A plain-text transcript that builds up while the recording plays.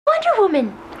Wonder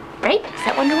Woman. Right? Is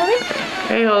that Wonder Woman?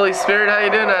 Hey, Holy Spirit, how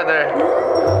you doing out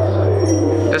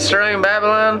there? Destroying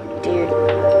Babylon? Dude.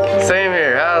 Same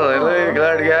here. Hallelujah.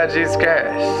 Glory to God, Jesus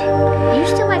Christ. You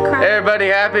still like crying? Everybody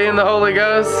happy in the Holy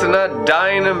Ghost and not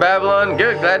dying in Babylon?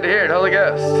 Good. Glad to hear it. Holy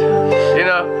Ghost. You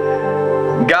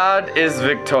know, God is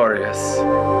victorious.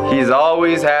 He's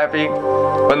always happy.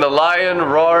 When the lion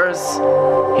roars,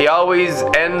 he always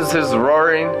ends his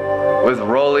roaring with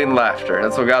rolling laughter.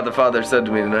 That's what God the Father said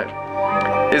to me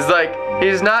tonight. He's like,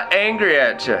 he's not angry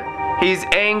at you. He's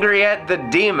angry at the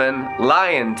demon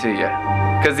lying to you.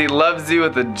 Because he loves you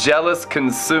with a jealous,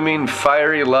 consuming,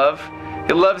 fiery love.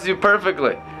 He loves you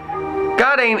perfectly.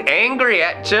 God ain't angry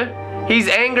at you. He's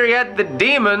angry at the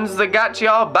demons that got you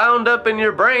all bound up in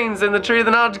your brains in the tree of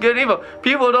the knowledge of good and evil.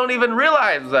 People don't even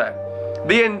realize that.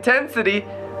 The intensity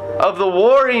of the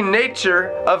warring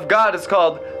nature of God is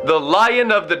called the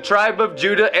Lion of the tribe of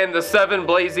Judah and the 7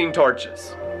 blazing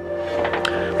torches.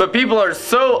 But people are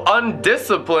so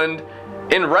undisciplined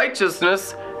in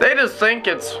righteousness, they just think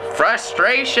it's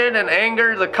frustration and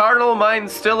anger. The carnal mind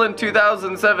still in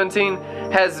 2017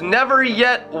 has never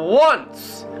yet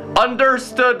once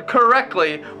understood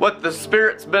correctly what the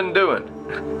Spirit's been doing.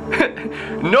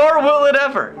 Nor will it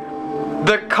ever.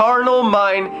 The carnal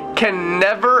mind can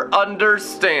never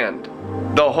understand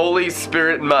the Holy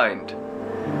Spirit mind.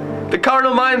 The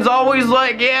carnal mind's always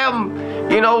like, yeah,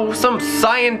 you know, some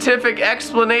scientific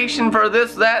explanation for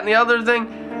this, that, and the other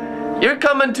thing. You're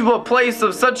coming to a place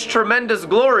of such tremendous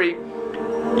glory,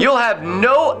 you'll have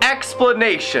no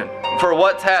explanation for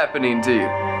what's happening to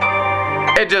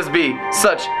you. It'd just be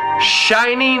such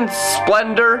shining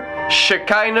splendor,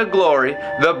 Shekinah glory,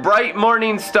 the bright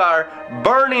morning star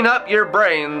burning up your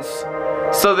brains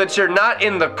so that you're not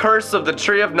in the curse of the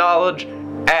tree of knowledge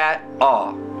at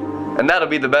all. And that'll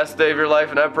be the best day of your life,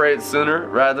 and I pray it's sooner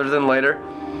rather than later.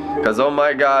 Because, oh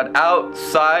my God,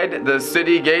 outside the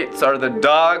city gates are the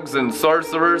dogs and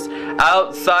sorcerers.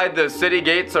 Outside the city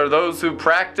gates are those who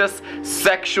practice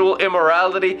sexual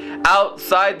immorality.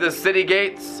 Outside the city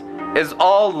gates is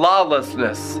all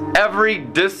lawlessness. Every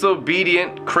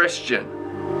disobedient Christian.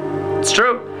 It's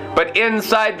true. But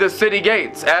inside the city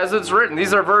gates, as it's written,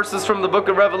 these are verses from the book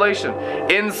of Revelation.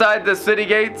 Inside the city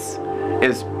gates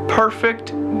is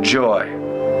perfect joy.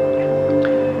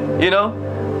 You know?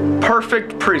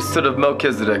 Perfect priesthood of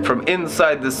Melchizedek from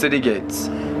inside the city gates.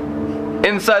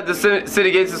 Inside the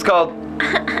city gates is called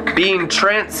being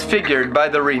transfigured by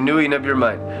the renewing of your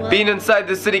mind. What? Being inside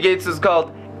the city gates is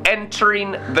called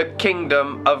entering the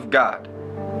kingdom of God.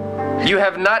 You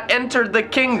have not entered the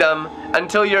kingdom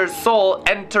until your soul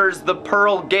enters the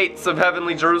pearl gates of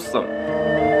heavenly Jerusalem.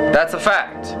 That's a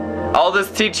fact. All this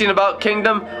teaching about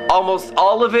kingdom, almost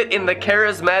all of it in the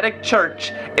charismatic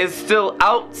church is still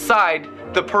outside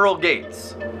the pearl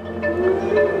gates.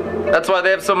 That's why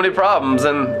they have so many problems,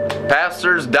 and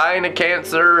pastors dying of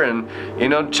cancer, and you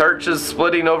know, churches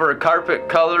splitting over a carpet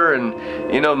color,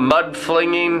 and you know, mud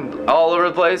flinging all over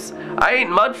the place. I ain't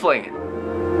mud flinging.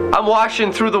 I'm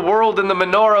washing through the world in the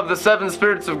menorah of the 7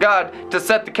 spirits of God to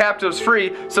set the captives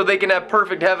free so they can have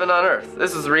perfect heaven on earth.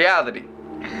 This is reality.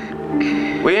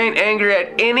 We ain't angry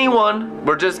at anyone.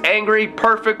 We're just angry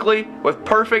perfectly with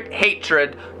perfect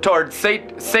hatred towards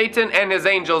Satan and his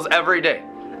angels every day.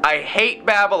 I hate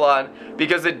Babylon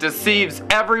because it deceives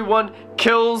everyone,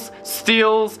 kills,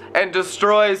 steals, and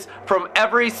destroys from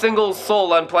every single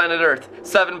soul on planet Earth.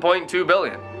 7.2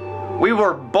 billion. We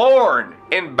were born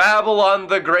in Babylon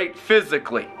the Great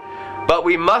physically, but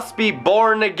we must be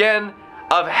born again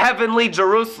of heavenly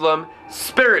Jerusalem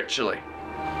spiritually.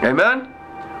 Amen?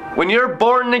 When you're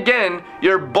born again,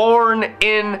 you're born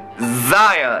in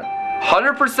Zion.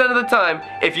 100% of the time,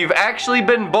 if you've actually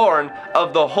been born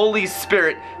of the Holy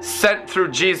Spirit sent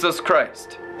through Jesus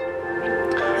Christ.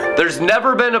 There's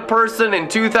never been a person in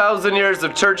 2,000 years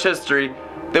of church history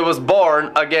that was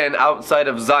born again outside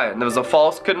of Zion. There was a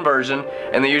false conversion,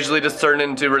 and they usually just turn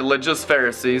into religious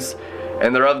Pharisees,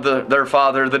 and they're of their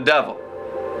father, the devil.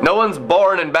 No one's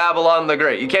born in Babylon the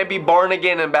Great. You can't be born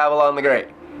again in Babylon the Great.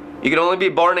 You can only be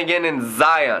born again in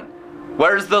Zion.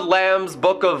 Where's the Lamb's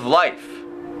book of life?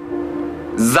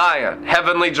 Zion,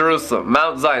 heavenly Jerusalem,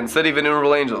 Mount Zion, city of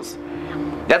innumerable angels.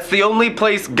 That's the only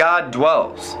place God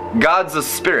dwells. God's a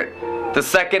spirit. The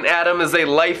second Adam is a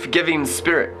life-giving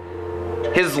spirit.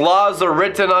 His laws are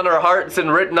written on our hearts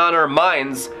and written on our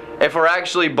minds if we're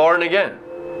actually born again.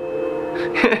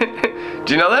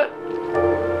 Do you know that?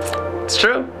 It's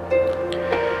true.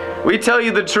 We tell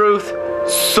you the truth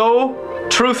so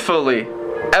truthfully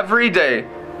every day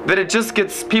that it just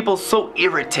gets people so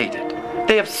irritated.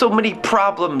 They have so many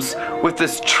problems with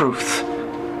this truth.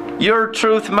 Your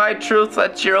truth, my truth,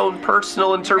 that's your own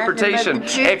personal interpretation.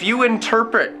 If you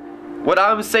interpret what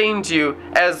I'm saying to you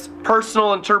as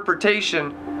personal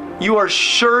interpretation, you are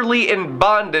surely in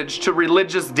bondage to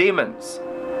religious demons.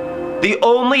 The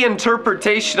only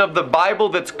interpretation of the Bible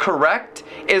that's correct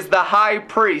is the high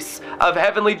priest of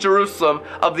heavenly Jerusalem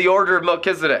of the order of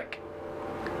Melchizedek.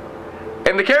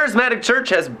 And the charismatic church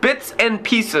has bits and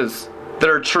pieces that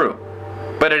are true,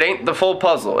 but it ain't the full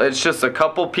puzzle. It's just a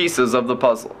couple pieces of the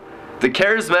puzzle. The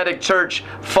charismatic church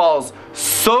falls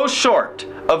so short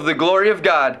of the glory of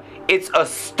God, it's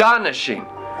astonishing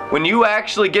when you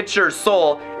actually get your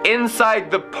soul inside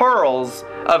the pearls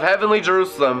of heavenly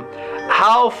Jerusalem,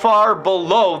 how far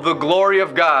below the glory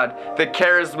of God the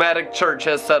charismatic church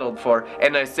has settled for.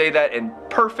 And I say that in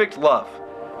perfect love,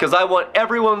 because I want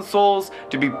everyone's souls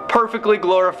to be perfectly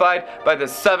glorified by the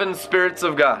 7 spirits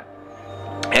of God.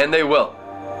 And they will.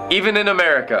 Even in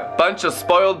America. Bunch of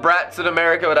spoiled brats in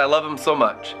America, but I love them so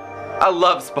much. I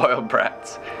love spoiled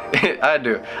brats. I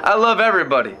do. I love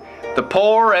everybody. The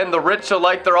poor and the rich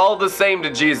alike, they're all the same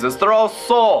to Jesus. They're all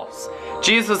souls.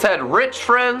 Jesus had rich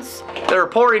friends that were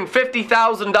pouring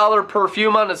 $50,000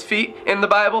 perfume on his feet in the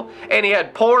Bible. And he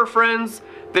had poor friends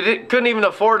that couldn't even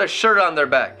afford a shirt on their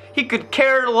back. He could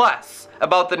care less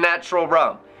about the natural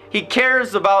realm. He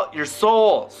cares about your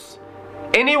souls.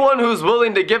 Anyone who's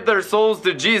willing to give their souls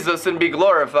to Jesus and be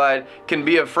glorified can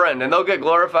be a friend. And they'll get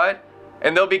glorified.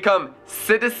 And they'll become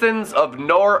citizens of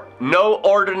no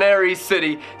ordinary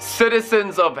city.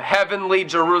 Citizens of heavenly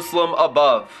Jerusalem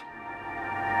above.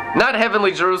 Not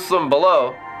heavenly Jerusalem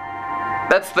below.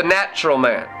 That's the natural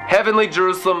man. Heavenly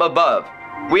Jerusalem above.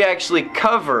 We actually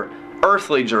cover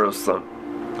earthly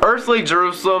Jerusalem. Earthly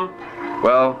Jerusalem,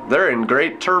 well, they're in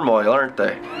great turmoil, aren't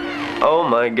they? Oh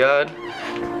my God.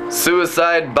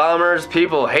 Suicide bombers,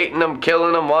 people hating them,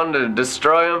 killing them, wanting to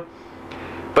destroy them.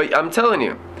 But I'm telling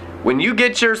you, when you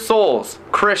get your souls,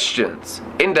 Christians,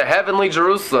 into heavenly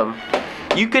Jerusalem,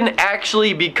 you can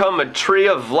actually become a tree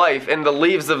of life, and the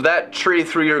leaves of that tree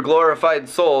through your glorified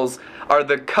souls are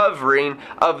the covering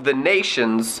of the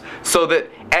nations, so that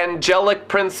angelic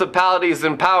principalities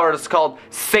and powers called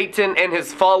Satan and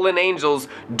his fallen angels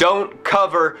don't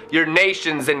cover your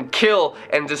nations and kill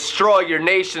and destroy your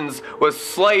nations with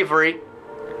slavery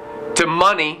to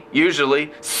money,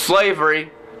 usually,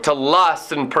 slavery to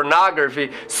lust and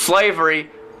pornography, slavery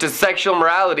to sexual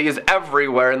morality is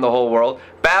everywhere in the whole world.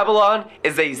 Babylon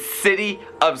is a city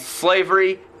of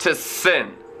slavery to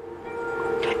sin.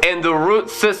 And the root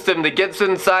system that gets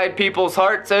inside people's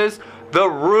hearts is the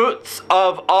roots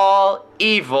of all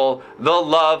evil, the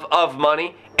love of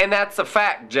money. And that's a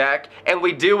fact, Jack. And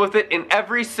we deal with it in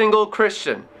every single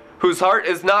Christian whose heart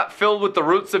is not filled with the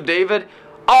roots of David.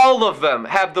 All of them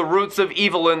have the roots of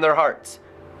evil in their hearts.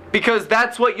 Because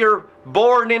that's what you're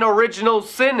born in original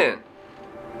sin in.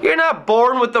 You're not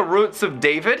born with the roots of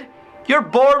David. You're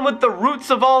born with the roots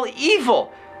of all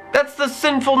evil. That's the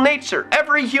sinful nature.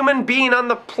 Every human being on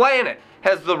the planet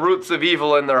has the roots of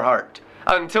evil in their heart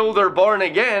until they're born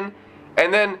again,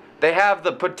 and then they have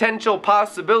the potential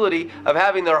possibility of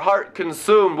having their heart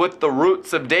consumed with the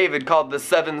roots of David called the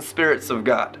 7 spirits of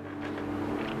God.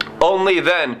 Only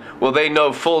then will they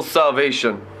know full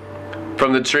salvation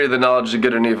from the tree of the knowledge of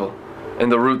good and evil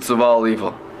and the roots of all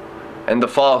evil and the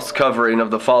false covering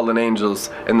of the fallen angels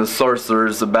and the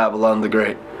sorcerers of Babylon the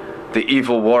Great, the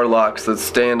evil warlocks that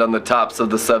stand on the tops of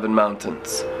the 7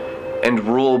 mountains and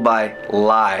rule by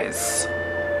lies.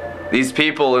 These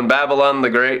people in Babylon the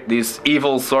Great, these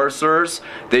evil sorcerers,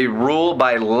 they rule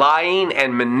by lying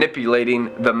and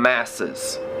manipulating the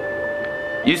masses.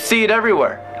 You see it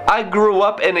everywhere. I grew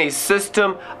up in a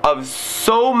system of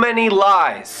so many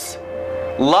lies.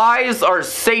 Lies are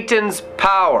Satan's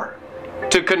power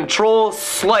to control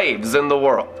slaves in the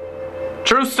world.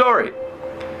 True story.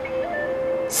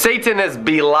 Satan is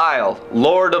Belial,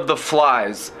 Lord of the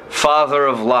Flies, father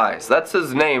of lies. That's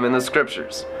his name in the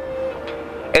scriptures.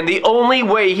 And the only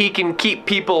way he can keep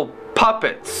people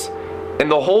puppets in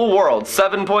the whole world,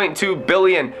 7.2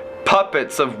 billion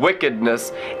puppets of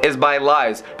wickedness, is by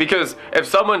lies. Because if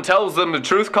someone tells them the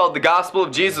truth called the gospel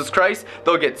of Jesus Christ,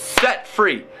 they'll get set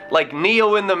free like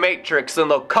Neo in the Matrix,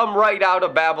 and they'll come right out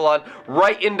of Babylon,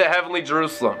 right into heavenly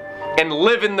Jerusalem, and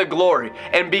live in the glory,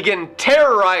 and begin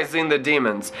terrorizing the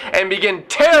demons, and begin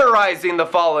terrorizing the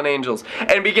fallen angels,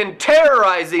 and begin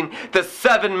terrorizing the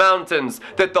 7 mountains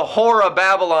that the whore of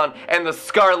Babylon and the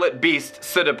scarlet beast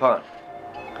sit upon.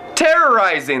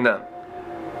 Terrorizing them.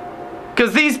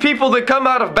 Because these people that come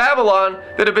out of Babylon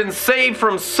that have been saved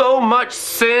from so much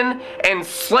sin and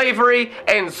slavery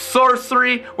and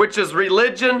sorcery, which is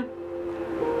religion,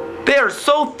 they are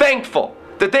so thankful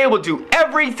that they will do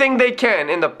everything they can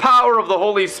in the power of the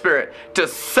Holy Spirit to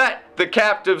set the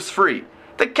captives free.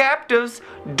 The captives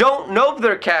don't know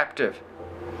they're captive.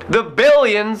 The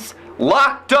billions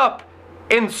locked up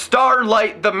in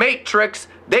Starlight, the Matrix,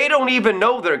 they don't even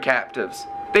know they're captives.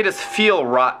 They just feel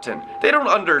rotten. They don't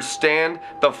understand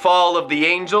the fall of the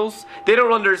angels. They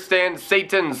don't understand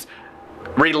Satan's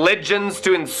religions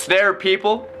to ensnare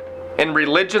people. And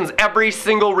religions, every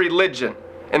single religion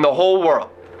in the whole world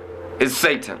is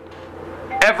Satan.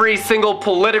 Every single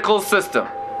political system,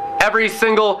 every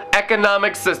single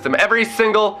economic system, every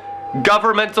single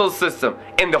governmental system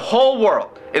in the whole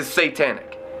world is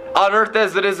satanic. On earth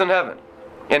as it is in heaven.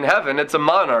 In heaven, it's a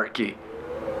monarchy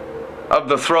of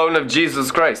the throne of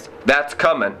Jesus Christ. That's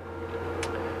coming.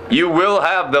 You will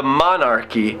have the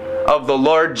monarchy of the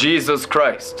Lord Jesus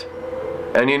Christ.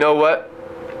 And you know what?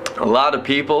 A lot of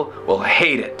people will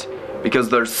hate it because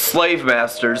they're slave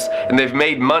masters and they've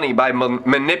made money by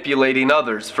manipulating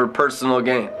others for personal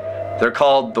gain. They're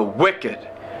called the wicked.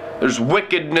 There's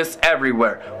wickedness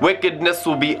everywhere. Wickedness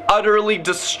will be utterly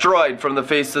destroyed from the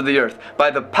face of the earth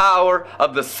by the power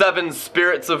of the 7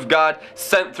 spirits of God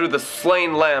sent through the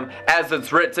slain lamb, as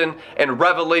it's written in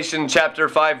Revelation chapter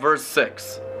 5 verse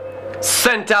 6.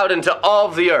 Sent out into all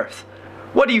the earth.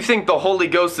 What do you think the Holy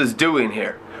Ghost is doing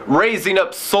here? Raising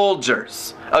up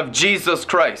soldiers of Jesus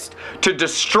Christ to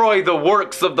destroy the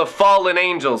works of the fallen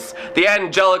angels, the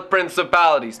angelic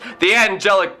principalities, the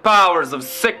angelic powers of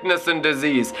sickness and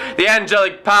disease, the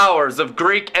angelic powers of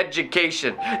Greek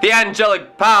education, the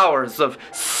angelic powers of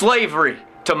slavery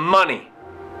to money,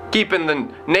 keeping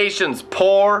the nations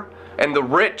poor and the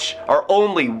rich are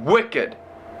only wicked.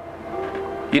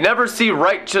 You never see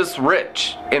righteous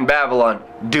rich in Babylon,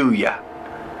 do ya?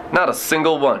 Not a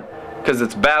single one. Because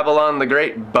it's Babylon the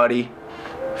Great, buddy.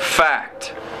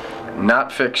 Fact.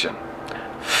 Not fiction.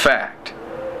 Fact.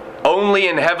 Only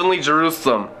in heavenly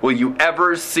Jerusalem will you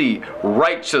ever see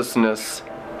righteousness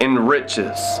in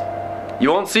riches. You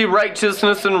won't see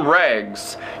righteousness in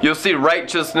rags. You'll see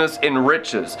righteousness in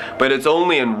riches. But it's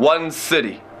only in one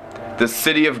city. The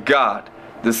city of God.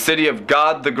 The city of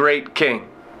God the great King.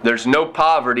 There's no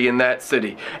poverty in that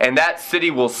city. And that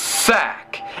city will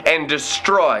sack and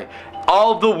destroy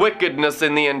all the wickedness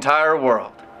in the entire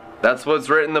world. That's what's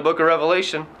written in the book of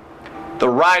Revelation. The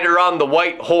rider on the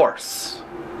white horse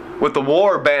with the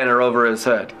war banner over his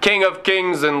head. King of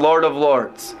kings and Lord of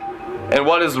lords. And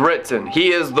what is written?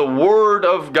 He is the Word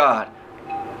of God.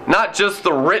 Not just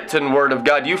the written Word of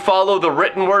God. You follow the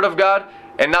written Word of God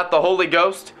and not the Holy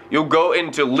Ghost, you'll go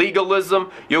into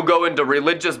legalism, you'll go into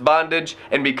religious bondage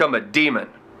and become a demon.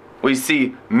 We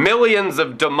see millions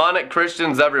of demonic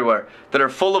Christians everywhere that are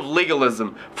full of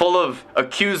legalism, full of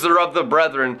accuser of the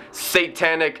brethren,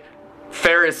 satanic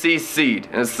Pharisee seed.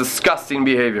 And it's disgusting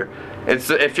behavior.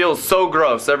 It feels so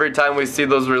gross every time we see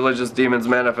those religious demons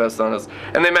manifest on us.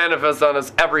 And they manifest on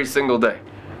us every single day.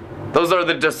 Those are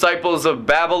the disciples of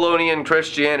Babylonian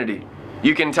Christianity.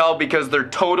 You can tell because they're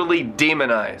totally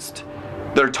demonized.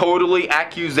 They're totally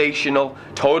accusational,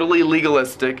 totally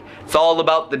legalistic. It's all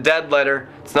about the dead letter.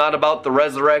 It's not about the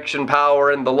resurrection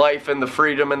power and the life and the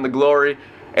freedom and the glory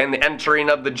and the entering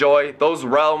of the joy. Those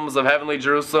realms of heavenly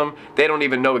Jerusalem, they don't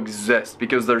even know exist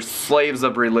because they're slaves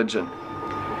of religion.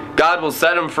 God will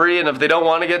set them free, and if they don't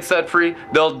want to get set free,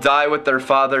 they'll die with their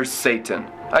father Satan.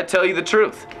 I tell you the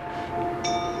truth.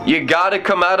 You gotta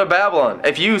come out of Babylon.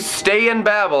 If you stay in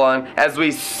Babylon as we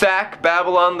sack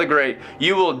Babylon the Great,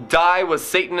 you will die with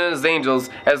Satan and his angels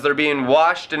as they're being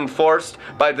washed and forced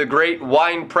by the great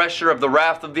wine pressure of the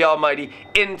wrath of the Almighty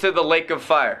into the lake of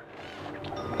fire.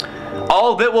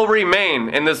 All that will remain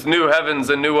in this new heavens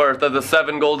and new earth of the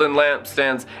 7 golden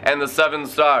lampstands and the 7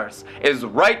 stars is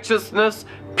righteousness,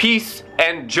 peace,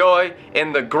 and joy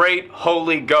in the great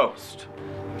Holy Ghost.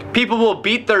 People will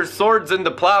beat their swords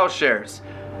into plowshares.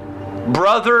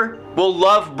 Brother will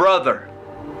love brother.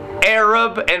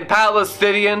 Arab and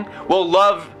Palestinian will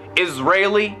love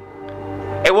Israeli.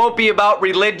 It won't be about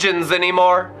religions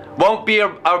anymore. Won't be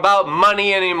about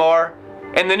money anymore.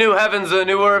 In the new heavens and the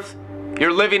new earth,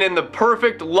 you're living in the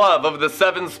perfect love of the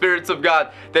 7 spirits of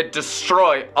God that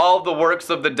destroy all the works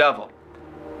of the devil.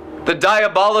 The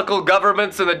diabolical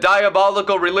governments and the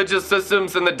diabolical religious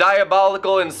systems and the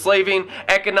diabolical enslaving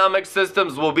economic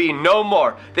systems will be no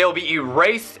more. They will be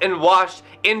erased and washed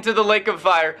into the lake of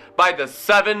fire by the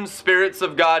 7 spirits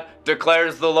of God,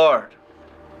 declares the Lord.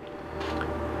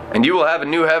 And you will have a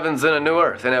new heavens and a new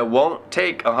earth, and it won't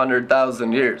take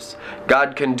 100,000 years.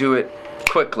 God can do it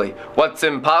quickly. What's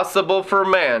impossible for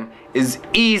man is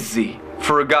easy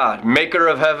for God, maker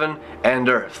of heaven and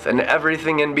earth, and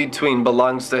everything in between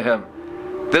belongs to him.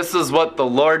 This is what the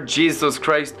Lord Jesus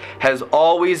Christ has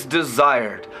always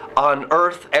desired on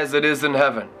earth as it is in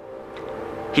heaven.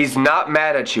 He's not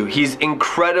mad at you. He's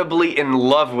incredibly in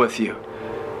love with you.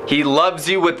 He loves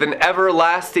you with an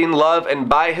everlasting love, and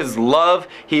by his love,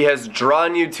 he has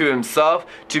drawn you to himself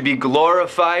to be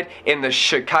glorified in the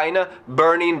Shekinah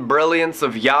burning brilliance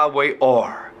of Yahweh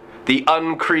Or, the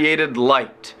uncreated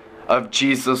light of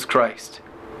Jesus Christ.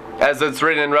 As it's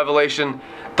written in Revelation,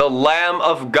 the Lamb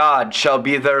of God shall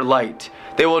be their light.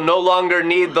 They will no longer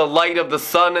need the light of the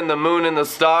sun and the moon and the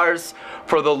stars,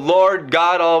 for the Lord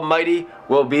God Almighty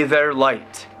will be their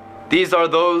light. These are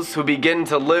those who begin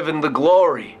to live in the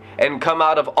glory and come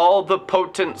out of all the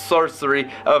potent sorcery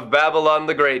of Babylon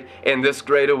the Great in this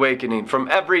great awakening from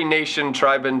every nation,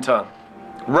 tribe, and tongue.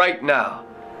 Right now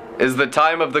is the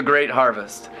time of the great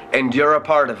harvest, and you're a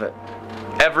part of it.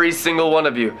 Every single one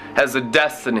of you has a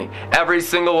destiny. Every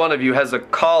single one of you has a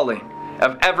calling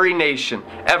of every nation,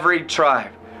 every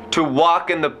tribe, to walk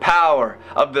in the power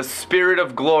of the Spirit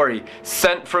of glory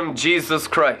sent from Jesus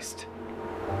Christ.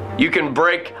 You can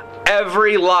break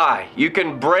every lie. You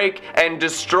can break and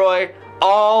destroy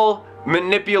all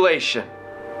manipulation.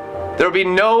 There will be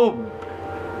no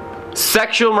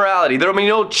sexual morality. There will be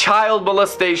no child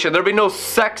molestation. There will be no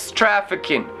sex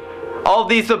trafficking. All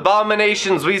these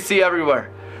abominations we see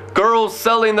everywhere. Girls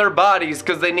selling their bodies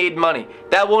because they need money.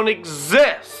 That won't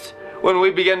exist when we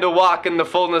begin to walk in the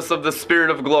fullness of the Spirit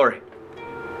of glory.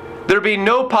 There'll be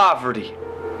no poverty.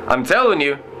 I'm telling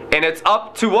you, and it's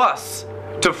up to us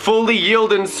to fully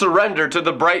yield and surrender to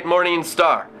the bright morning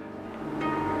star.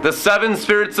 The seven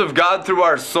spirits of God through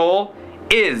our soul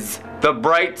is the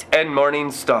bright and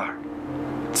morning star.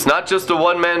 It's not just a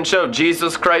one-man show.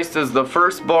 Jesus Christ is the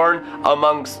firstborn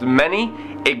amongst many,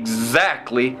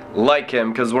 exactly like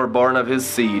him, because we're born of his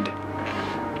seed.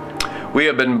 We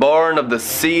have been born of the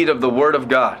seed of the Word of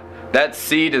God. That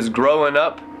seed is growing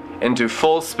up into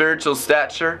full spiritual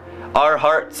stature. Our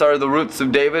hearts are the roots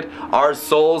of David. Our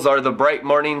souls are the bright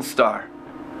morning star.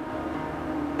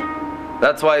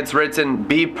 That's why it's written,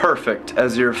 be perfect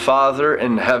as your Father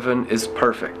in heaven is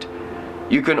perfect.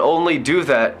 You can only do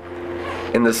that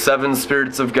in the seven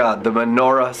spirits of God, the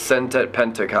menorah sent at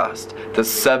Pentecost, the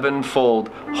sevenfold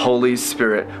Holy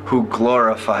Spirit who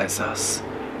glorifies us.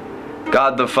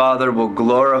 God the Father will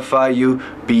glorify you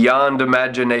beyond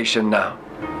imagination now.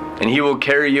 And he will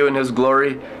carry you in his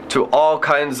glory to all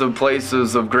kinds of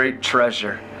places of great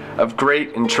treasure, of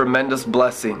great and tremendous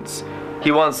blessings.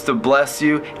 He wants to bless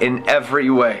you in every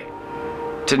way.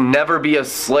 To never be a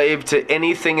slave to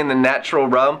anything in the natural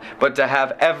realm, but to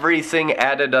have everything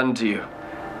added unto you.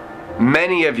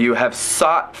 Many of you have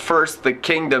sought first the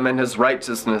kingdom and his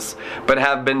righteousness, but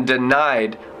have been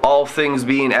denied all things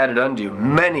being added unto you.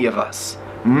 Many of us,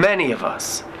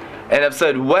 and have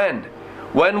said, when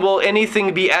will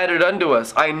anything be added unto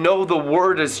us? I know the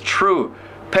word is true.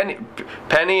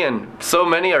 Penny and so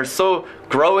many are so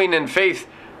growing in faith.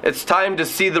 It's time to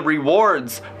see the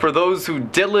rewards for those who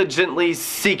diligently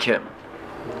seek him.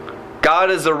 God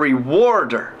is a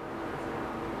rewarder.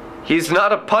 He's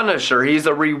not a punisher. He's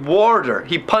a rewarder.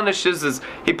 He punishes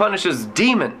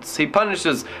demons. He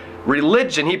punishes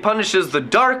religion. He punishes the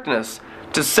darkness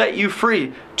to set you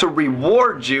free, to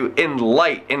reward you in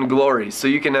light and glory, so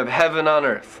you can have heaven on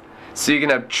earth, so you can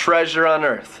have treasure on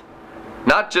earth.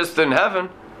 Not just in heaven.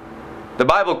 The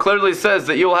Bible clearly says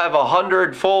that you'll have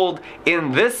 100-fold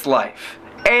in this life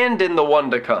and in the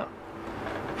one to come.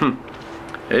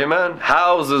 Amen.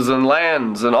 Houses and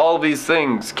lands and all these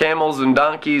things. Camels and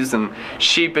donkeys and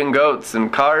sheep and goats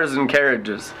and cars and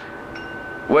carriages.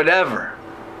 Whatever.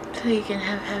 So you can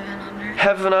have heaven on earth.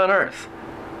 Heaven on earth.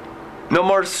 No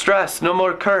more stress. No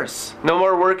more curse. No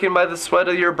more working by the sweat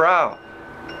of your brow.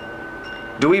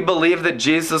 Do we believe that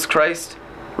Jesus Christ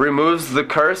removes the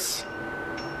curse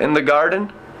in the garden?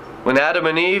 When Adam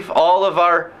and Eve, all of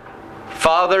our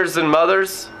fathers and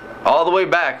mothers, all the way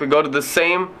back, we go to the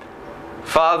same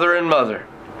father and mother,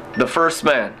 the first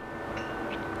man.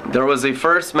 There was a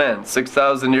first man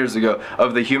 6,000 years ago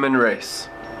of the human race.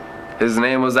 His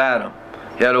name was Adam.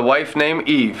 He had a wife named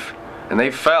Eve, and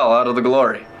they fell out of the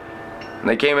glory. And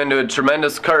they came into a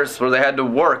tremendous curse where they had to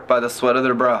work by the sweat of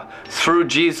their brow. Through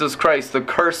Jesus Christ, the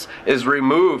curse is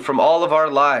removed from all of our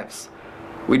lives.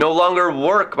 We no longer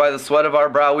work by the sweat of our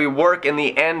brow. We work in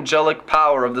the angelic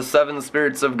power of the seven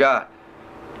spirits of God.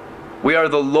 We are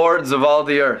the lords of all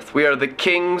the earth. We are the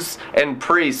kings and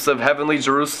priests of heavenly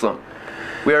Jerusalem.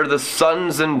 We are the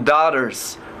sons and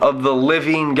daughters of the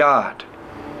living God.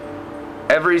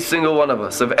 Every single one of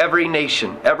us, of every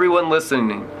nation, everyone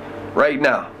listening right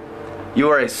now, you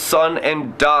are a son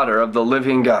and daughter of the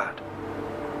living God.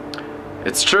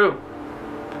 It's true.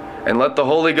 and let the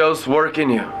Holy Ghost work in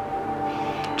you.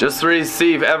 Just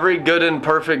receive every good and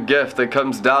perfect gift that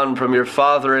comes down from your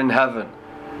Father in heaven.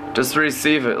 Just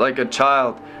receive it like a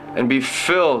child and be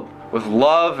filled with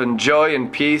love and joy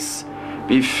and peace.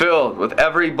 Be filled with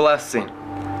every blessing.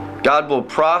 God will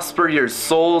prosper your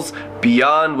souls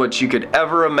beyond what you could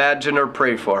ever imagine or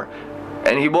pray for.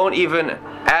 And He won't even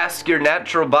ask your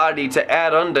natural body to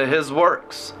add unto His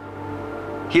works.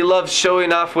 He loves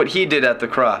showing off what He did at the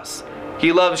cross.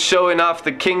 He loves showing off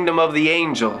the kingdom of the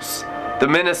angels, the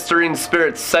ministering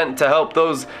spirits sent to help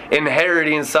those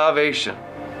inheriting salvation.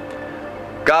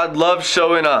 God loves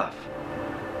showing off.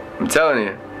 I'm telling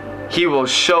you, He will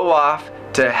show off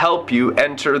to help you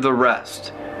enter the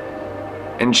rest.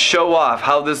 And show off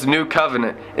how this new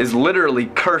covenant is literally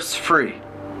curse-free.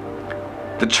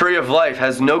 The tree of life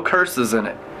has no curses in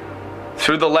it.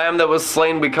 Through the Lamb that was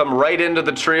slain, we come right into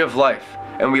the tree of life,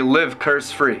 and we live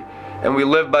curse-free. And we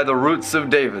live by the roots of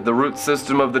David, the root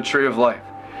system of the tree of life.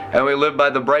 And we live by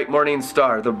the bright morning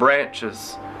star, the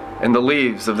branches and the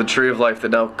leaves of the tree of life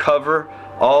that now cover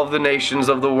all of the nations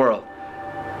of the world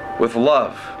with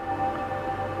love.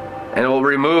 And it will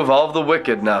remove all of the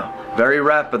wicked now, very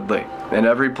rapidly, in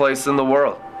every place in the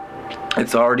world.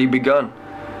 It's already begun.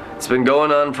 It's been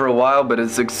going on for a while, but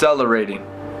it's accelerating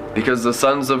because the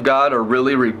sons of God are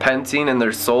really repenting in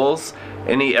their souls.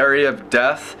 Any area of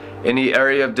death, any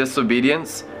area of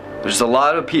disobedience, there's a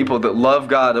lot of people that love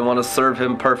God and want to serve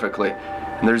Him perfectly.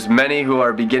 And there's many who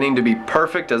are beginning to be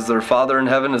perfect as their Father in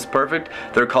heaven is perfect.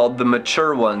 They're called the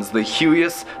mature ones, the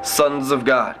huious sons of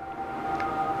God.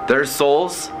 Their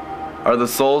souls are the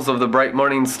souls of the bright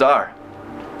morning star.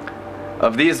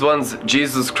 Of these ones,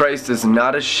 Jesus Christ is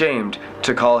not ashamed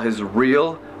to call His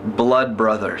real blood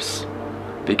brothers,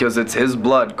 because it's His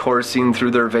blood coursing through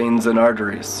their veins and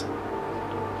arteries.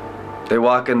 They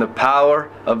walk in the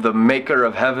power of the Maker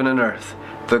of heaven and earth,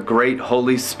 the great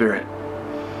Holy Spirit.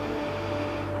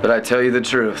 But I tell you the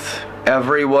truth,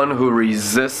 everyone who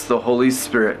resists the Holy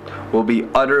Spirit will be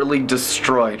utterly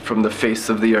destroyed from the face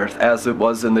of the earth, as it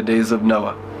was in the days of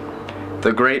Noah.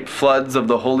 The great floods of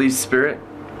the Holy Spirit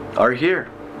are here,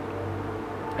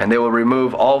 and they will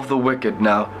remove all of the wicked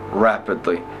now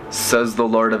rapidly, says the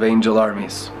Lord of angel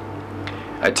armies.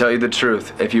 I tell you the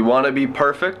truth, if you want to be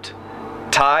perfect,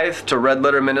 tithe to Red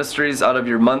Letter Ministries out of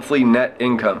your monthly net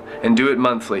income, and do it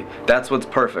monthly. That's what's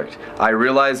perfect. I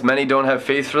realize many don't have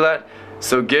faith for that,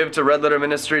 so give to Red Letter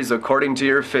Ministries according to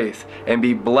your faith, and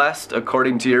be blessed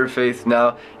according to your faith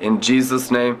now, in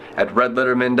Jesus' name, at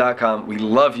redlettermin.com. We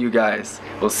love you guys.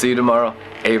 We'll see you tomorrow.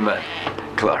 Amen.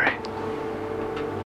 Glory.